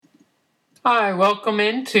Hi, welcome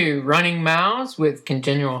into Running Mouths with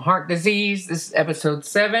Congenital Heart Disease. This is episode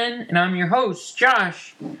 7, and I'm your host,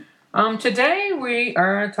 Josh. Today we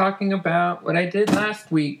are talking about what I did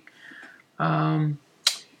last week. My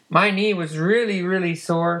knee was really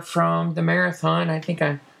sore from the marathon. I think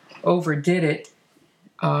I overdid it.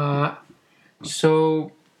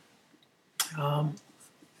 So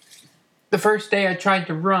the first day I tried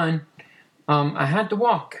to run, I had to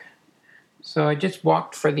walk. So I just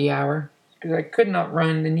walked for the hour because I could not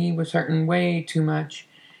run. The knee was hurting way too much.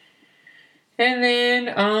 And then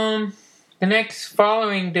the next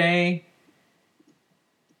following day,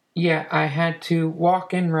 I had to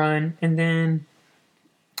walk and run, and then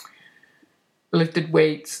lifted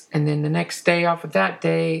weights. And then the next day off of that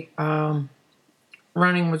day,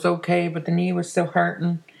 running was okay, but the knee was still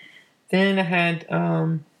hurting. Then I had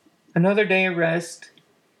another day of rest.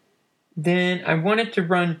 Then I wanted to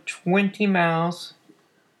run 20 miles.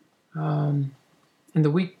 And the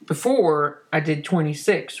week before, I did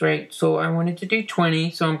 26, right? So I wanted to do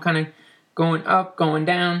 20. So I'm kind of going up, going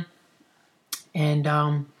down. And,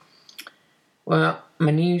 my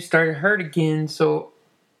knee started to hurt again. So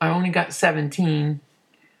I only got 17,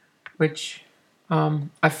 which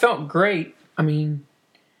I felt great. I mean,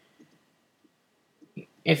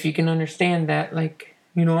 if you can understand that,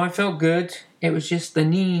 I felt good. It was just the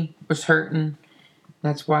knee was hurting.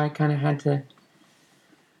 That's why I kind of had to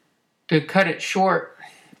cut it short.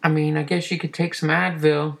 I mean, I guess you could take some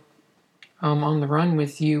Advil on the run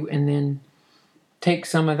with you and then take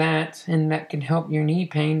some of that, and that can help your knee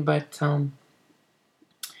pain, but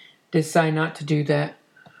decide not to do that.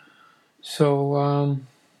 So,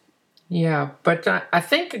 but I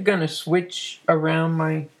think I'm going to switch around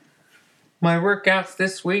my workouts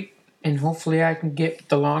this week, and hopefully I can get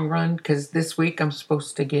the long run, because this week I'm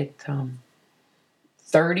supposed to get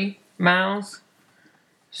 30 miles.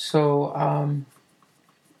 So,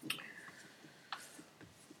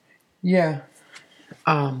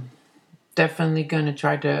 definitely going to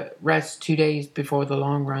try to rest 2 days before the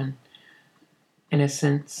long run, in a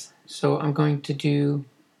sense. So I'm going to do,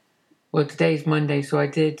 today's Monday, so I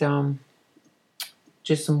did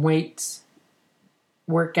just some weights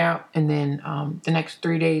workout, and then the next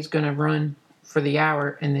 3 days going to run for the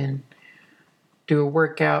hour, and then do a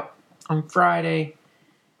workout on Friday,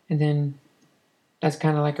 and then that's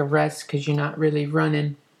kind of like a rest because you're not really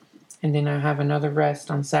running. And then I have another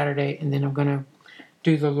rest on Saturday, and then I'm going to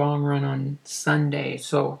do the long run on Sunday.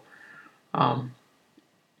 So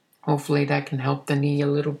hopefully that can help the knee a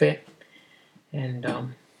little bit. And I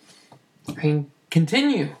can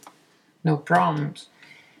continue. No problems.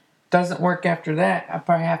 Doesn't work after that, I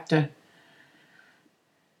probably have to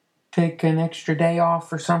take an extra day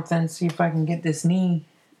off or something, see if I can get this knee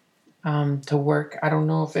to work. I don't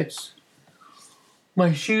know if it's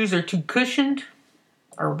my shoes are too cushioned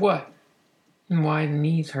or what, and why the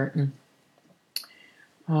knee's hurting.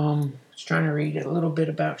 I was trying to read a little bit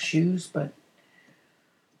about shoes, but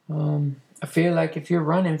I feel like if you're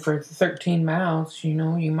running for 13 miles,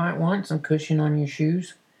 you might want some cushion on your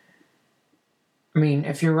shoes. I mean,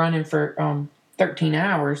 if you're running for 13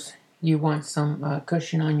 hours, you want some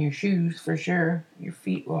cushion on your shoes for sure. Your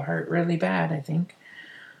feet will hurt really bad, I think.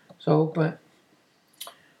 But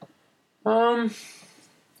I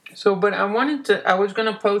was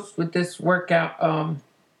going to post with this workout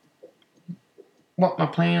what my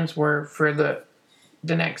plans were for the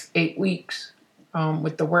next 8 weeks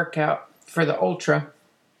with the workout for the ultra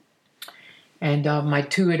and my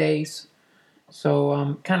 2-a-days.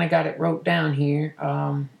 So kind of got it wrote down here.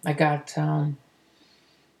 I got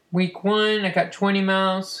week 1, I got 20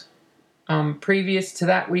 miles. Previous to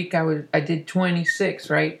that week, I did 26,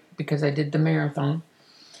 right? Because I did the marathon.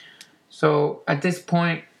 So at this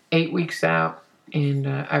point, 8 weeks out, and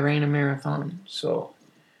I ran a marathon. So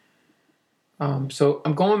I'm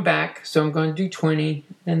going back. So I'm going to do 20.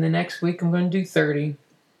 Then the next week, I'm going to do 30.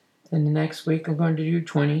 Then the next week, I'm going to do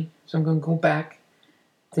 20. So I'm going to go back.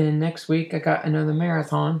 Then next week, I got another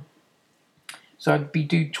marathon. So I'd be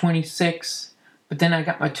due 26. But then I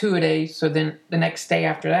got my 2-a-days. So then the next day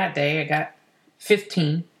after that day, I got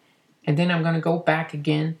 15. And then I'm going to go back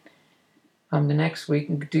again. The next week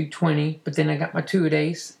and do 20, but then I got my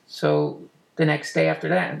 2-a-days. So the next day after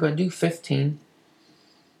that, I'm going to do 15.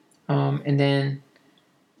 And then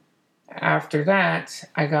after that,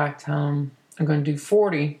 I got, I'm going to do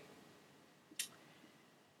 40.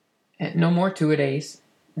 And no more 2-a-days.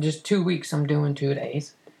 Just 2 weeks I'm doing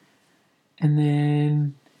 2-a-days. And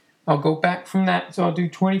then I'll go back from that. So I'll do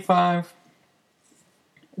 25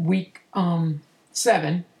 week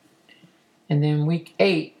 7. And then week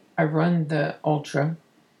 8, I run the ultra,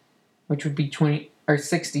 which would be are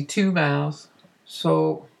 62 miles.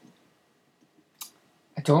 So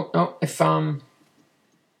I don't know if I'm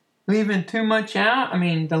leaving too much out. I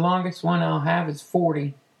mean, the longest one I'll have is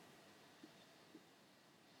 40.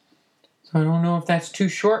 So I don't know if that's too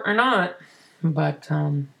short or not. But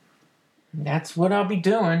that's what I'll be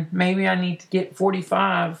doing. Maybe I need to get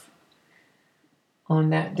 45 on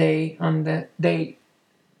that day, in the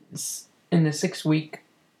 6th week.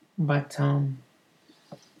 But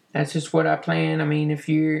that's just what I plan. I mean, if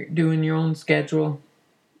you're doing your own schedule,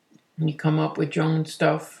 you come up with your own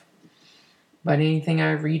stuff. But anything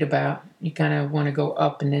I read about, you kind of want to go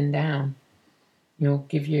up and then down.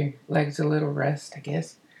 Give your legs a little rest, I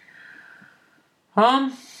guess.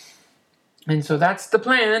 And so that's the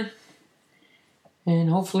plan. And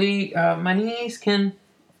hopefully my knees can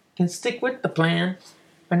stick with the plan.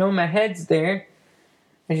 I know my head's there.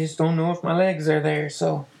 I just don't know if my legs are there.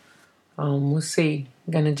 So we'll see.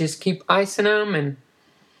 I'm going to just keep icing them. And,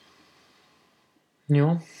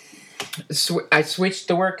 I switched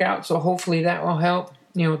the workout. So hopefully that will help.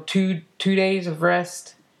 2 days of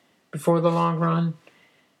rest before the long run.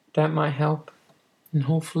 That might help. And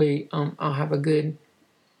hopefully I'll have a good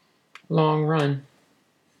long run.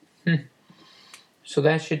 So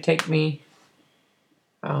that should take me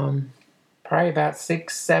probably about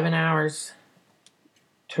 6-7 hours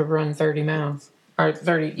to run 30 miles. Or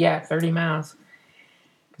 30 miles.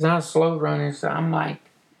 Because I'm a slow runner, so I'm like,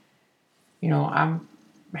 I'm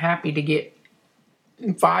happy to get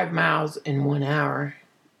 5 miles in 1 hour.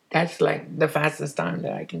 That's like the fastest time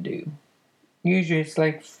that I can do. Usually it's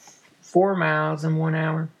like 4 miles in 1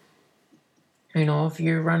 hour. If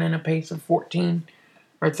you're running a pace of 14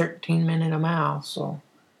 or 13 minutes a mile. So,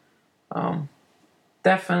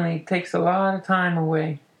 definitely takes a lot of time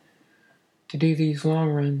away to do these long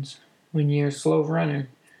runs when you're a slow runner.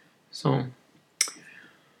 So,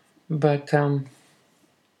 but,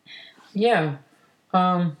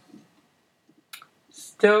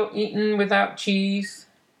 still eating without cheese.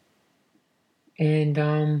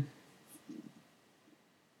 And,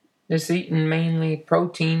 just eating mainly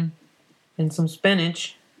protein and some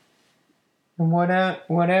spinach. And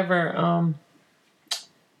whatever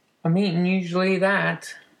I'm eating, usually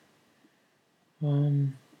that.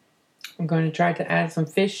 I'm going to try to add some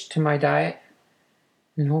fish to my diet.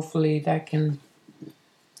 And hopefully that can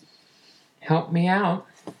help me out.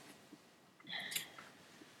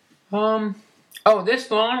 This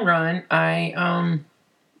long run, I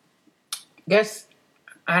guess,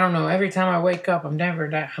 I don't know, every time I wake up, I'm never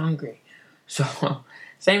that hungry. So,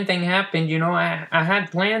 same thing happened, I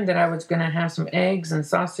had planned that I was going to have some eggs and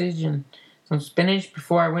sausage and some spinach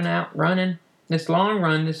before I went out running this long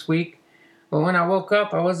run this week. But when I woke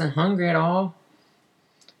up, I wasn't hungry at all.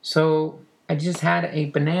 So, I just had a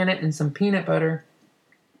banana and some peanut butter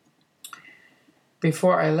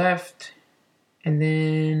before I left. And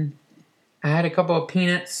then I had a couple of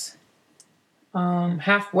peanuts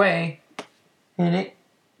halfway. And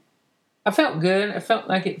I felt good. I felt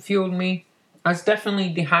like it fueled me. I was definitely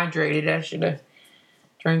dehydrated. I should have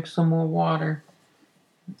drank some more water.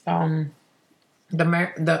 The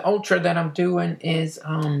ultra that I'm doing is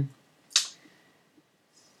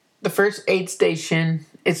the first aid station.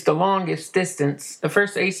 It's the longest distance. The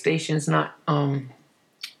first aid station is not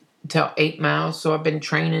until 8 miles. So I've been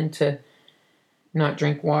training to not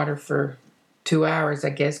drink water for 2 hours,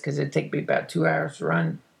 I guess, because it'd take me about 2 hours to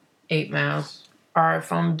run 8 miles. Or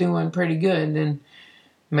if I'm doing pretty good, then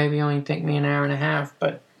maybe only take me an hour and a half.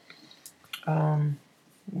 But,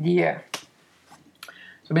 yeah.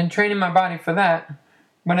 So I've been training my body for that.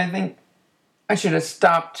 But I think I should have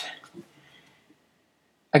stopped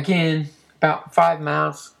again about 5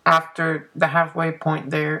 miles after the halfway point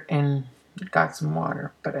there and got some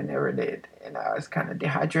water. But I never did. And I was kind of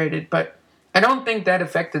dehydrated. But I don't think that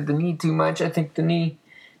affected the knee too much. I think the knee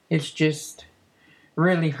is just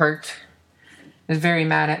really hurt. It's very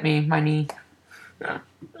mad at me, my knee.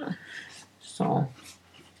 So,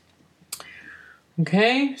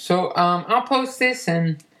 okay. So, I'll post this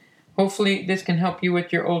and hopefully this can help you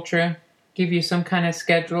with your ultra. Give you some kind of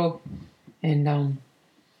schedule. And,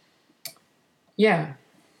 yeah.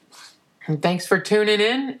 And thanks for tuning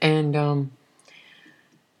in. And,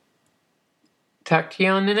 talk to you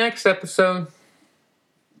on the next episode.